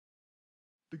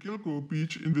The Gilgo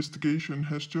Beach investigation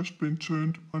has just been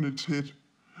turned on its head.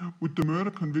 With the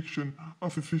murder conviction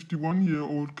of a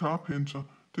 51-year-old carpenter,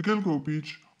 the Gilgo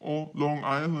Beach or Long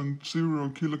Island serial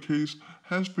killer case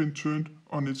has been turned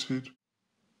on its head.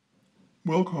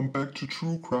 Welcome back to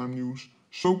True Crime News.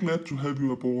 So glad to have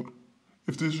you aboard.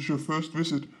 If this is your first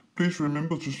visit, please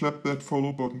remember to slap that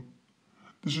follow button.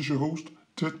 This is your host,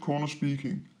 Ted Corner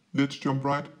speaking. Let's jump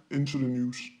right into the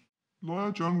news.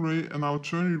 Lawyer John Ray and our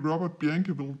attorney Robert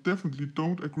Biancheville definitely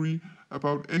don't agree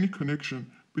about any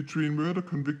connection between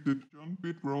murder-convicted John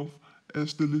Bittrolff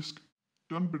as the list.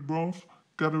 John Bittrolff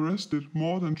got arrested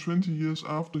more than 20 years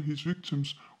after his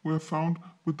victims were found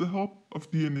with the help of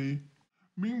DNA.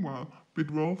 Meanwhile,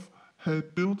 Bittrolff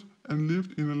had built and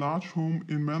lived in a large home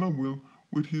in Manorville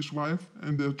with his wife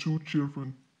and their two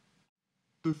children.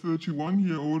 The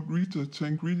 31-year-old Rita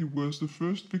Tangredi was the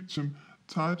first victim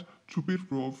tied to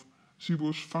Bittrolff. She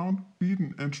was found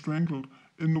beaten and strangled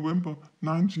in November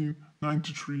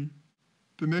 1993.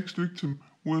 The next victim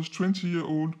was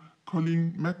 20-year-old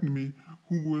Colleen McNamee,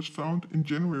 who was found in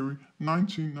January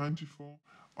 1994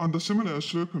 under similar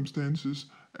circumstances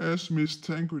as Miss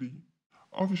Tangredi.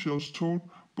 Officials told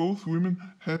both women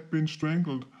had been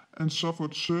strangled and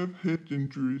suffered severe head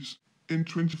injuries. In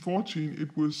 2014,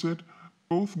 it was said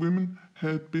both women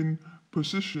had been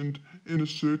positioned in a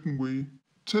certain way.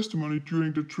 Testimony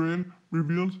during the trial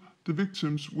revealed the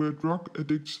victims were drug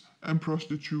addicts and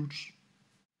prostitutes.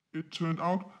 It turned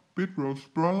out Bittrolff's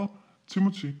brother,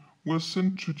 Timothy, was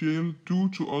sent to jail due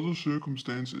to other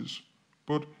circumstances,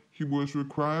 but he was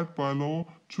required by law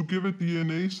to give a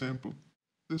DNA sample.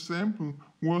 The sample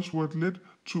was what led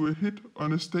to a hit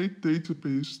on a state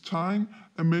database tying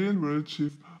a male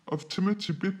relative of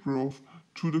Timothy Bittrolff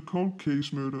to the cold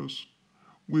case murders.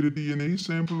 With a DNA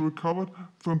sample recovered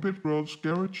from Bittrolff's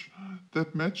garage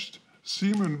that matched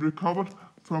semen recovered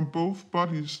from both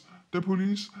bodies, the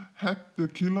police had the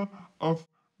killer of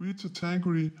Rita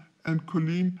Tangredi and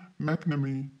Colleen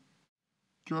McNamee.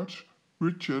 Judge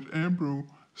Richard Ambrose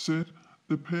said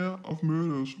the pair of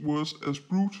murders was as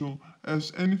brutal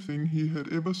as anything he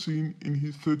had ever seen in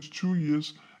his 32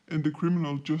 years in the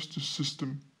criminal justice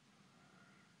system.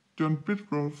 John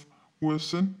Bittrolff was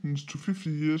sentenced to 50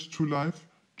 years to life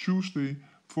Tuesday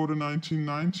for the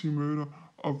 1990 murder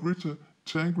of Rita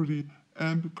Tangredi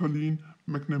and Colleen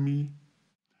McNamee.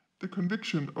 The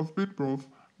conviction of Bittrolff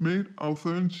made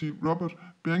authority Robert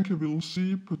Biancheville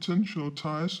see potential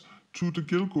ties to the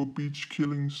Gilgo Beach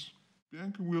killings.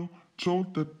 Biancheville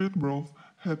told that Bittrolff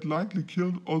had likely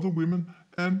killed other women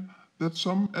and that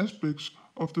some aspects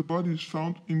of the bodies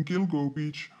found in Gilgo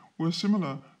Beach were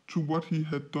similar to what he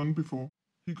had done before.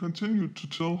 He continued to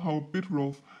tell how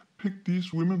Bittrolff picked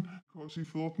these women because he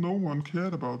thought no one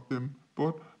cared about them,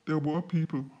 but there were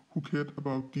people who cared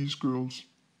about these girls.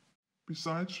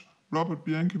 Besides, Robert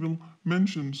Biancheville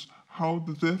mentions how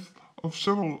the death of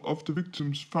several of the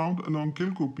victims found along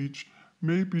Gilgo Beach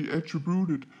may be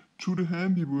attributed to the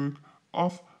handiwork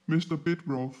of Mr.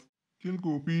 Bittrolff.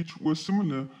 Gilgo Beach was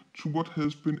similar to what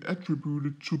has been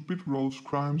attributed to Bittrolff's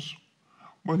crimes,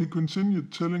 but he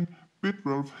continued telling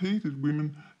Bittrolff hated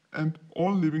women and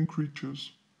all living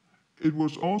creatures. It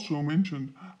was also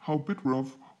mentioned how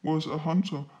Bittrolff was a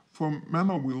hunter from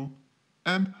Manorville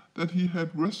and that he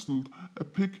had wrestled a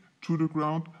pig to the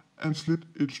ground and slit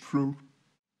its throat.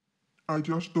 I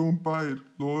just don't buy it,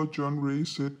 lawyer John Ray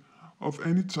said, of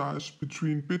any ties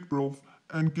between Bittrolff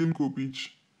and Gilgo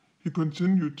Beach. He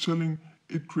continued telling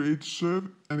it creates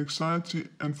serve and anxiety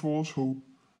and false hope.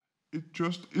 It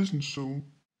just isn't so.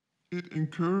 It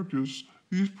encourages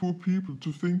these poor people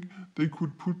to think they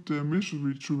could put their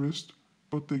misery to rest,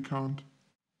 but they can't.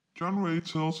 John Ray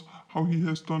tells how he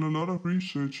has done a lot of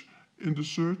research in the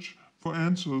search for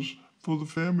answers for the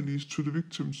families to the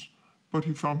victims, but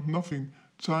he found nothing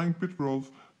tying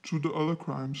Bittrolff to the other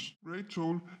crimes. Ray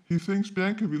told he thinks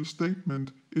Biancheville's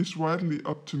statement is widely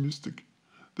optimistic.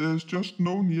 There is just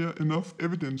no near enough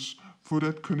evidence for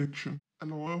that connection. A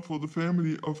lawyer for the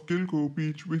family of Gilgo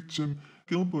Beach victim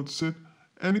Gilbert said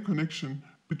any connection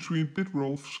between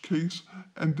Bittrolff's case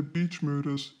and the beach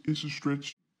murders is a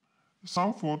stretch.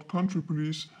 Southport Country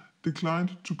Police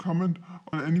declined to comment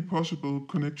on any possible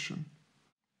connection.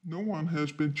 No one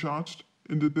has been charged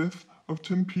in the death of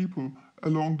 10 people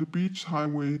along the beach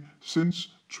highway since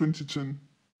 2010.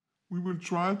 We will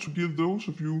try to give those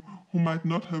of you who might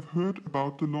not have heard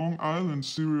about the Long Island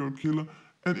serial killer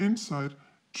an insight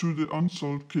to the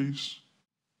unsolved case.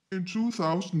 In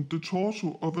 2000, the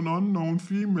torso of an unknown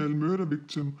female murder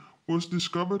victim was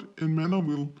discovered in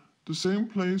Manorville, the same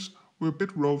place where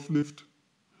Bittrolff lived.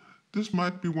 This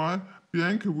might be why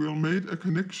Biancheville made a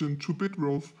connection to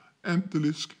Bittrolff and the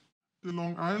Lisk. The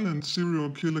Long Island serial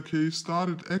killer case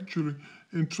started actually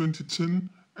in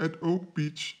 2010 at Oak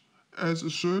Beach as a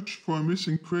search for a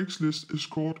missing Craigslist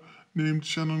escort named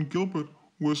Shannon Gilbert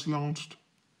was launched.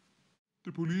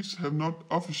 The police have not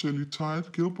officially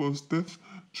tied Gilbert's death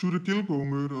to the Gilgo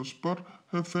murders, but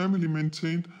her family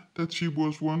maintained that she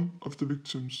was one of the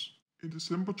victims. In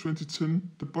December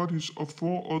 2010, the bodies of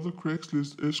 4 other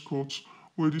Craigslist escorts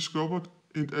were discovered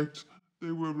intact.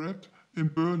 They were wrapped in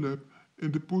burlap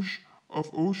in the bush of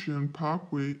Ocean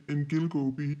Parkway in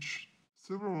Gilgo Beach.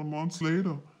 Several months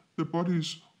later, the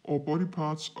bodies or body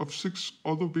parts of 6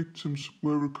 other victims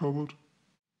were recovered.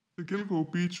 The Gilgo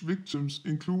Beach victims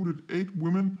included 8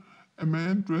 women, a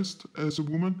man dressed as a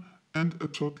woman, and a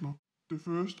toddler. The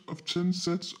first of 10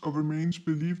 sets of remains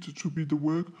believed to be the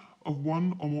work of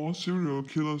one or more serial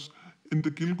killers in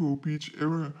the Gilgo Beach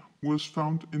area was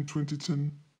found in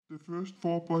 2010. The first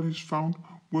 4 bodies found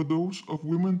were those of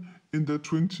women in their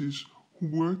 20s who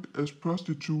worked as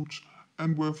prostitutes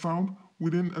and were found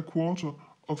within a quarter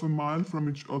of a mile from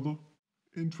each other.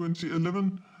 In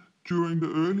 2011, during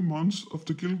the early months of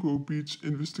the Gilgo Beach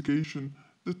investigation,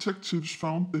 detectives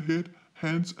found the head,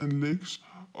 hands, and legs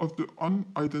of the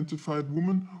unidentified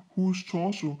woman whose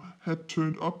torso had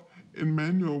turned up in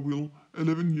Manuelville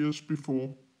 11 years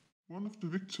before. One of the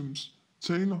victims,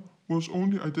 Taylor, was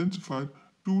only identified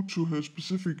due to her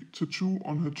specific tattoo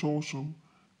on her torso.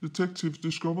 Detectives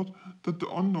discovered that the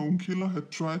unknown killer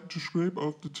had tried to scrape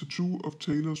off the tattoo of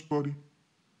Taylor's body.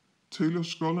 Taylor's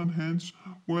skull and hands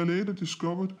were later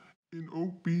discovered in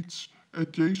Oak Beach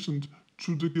adjacent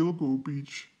to the Gilgo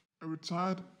Beach. A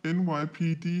retired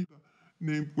NYPD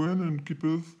named Vernon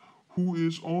Gibbeth, who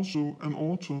is also an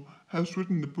author, has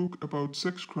written a book about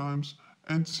sex crimes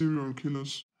and serial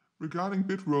killers. Regarding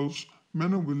Bittrolff's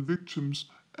Manorville victims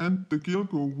and the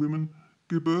Gilgo women,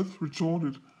 Gibbeth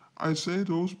retorted, "I say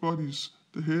those bodies,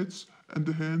 the heads and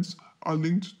the hands, are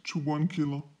linked to one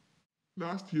killer."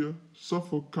 Last year,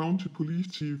 Suffolk County Police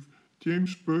Chief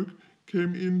James Burke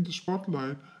came in the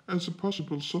spotlight as a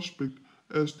possible suspect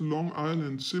as the Long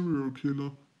Island serial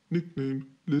killer nicknamed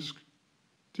Lisk.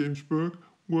 James Burke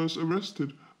was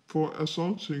arrested for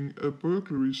assaulting a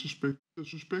burglary suspect. The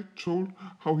suspect told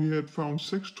how he had found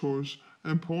sex toys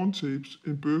and porn tapes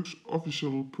in Burke's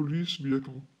official police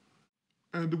vehicle.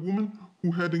 And the woman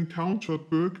who had encountered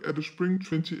Burke at a spring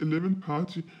 2011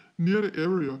 party near the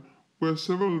area where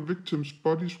several victims'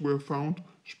 bodies were found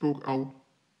spoke out.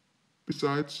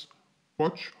 Besides,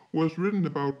 much was written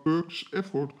about Burke's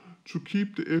effort to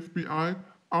keep the FBI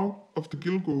out of the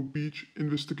Gilgo Beach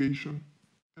investigation.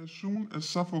 As soon as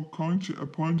Suffolk County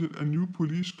appointed a new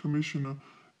police commissioner,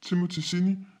 Timothy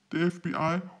Sidney, the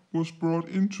FBI was brought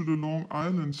into the Long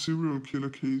Island serial killer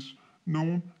case,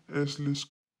 known as Lisk.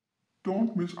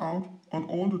 Don't miss out on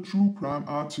all the true crime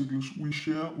articles we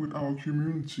share with our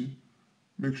community.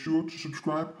 Make sure to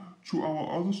subscribe to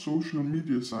our other social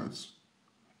media sites.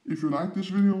 If you like this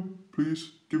video,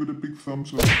 please give it a big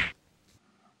thumbs up.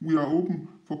 We are open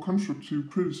for constructive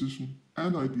criticism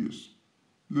and ideas.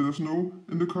 Let us know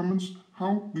in the comments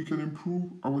how we can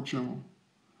improve our channel.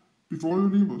 Before you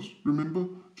leave us, remember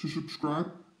to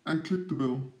subscribe and click the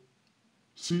bell.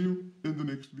 See you in the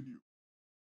next video.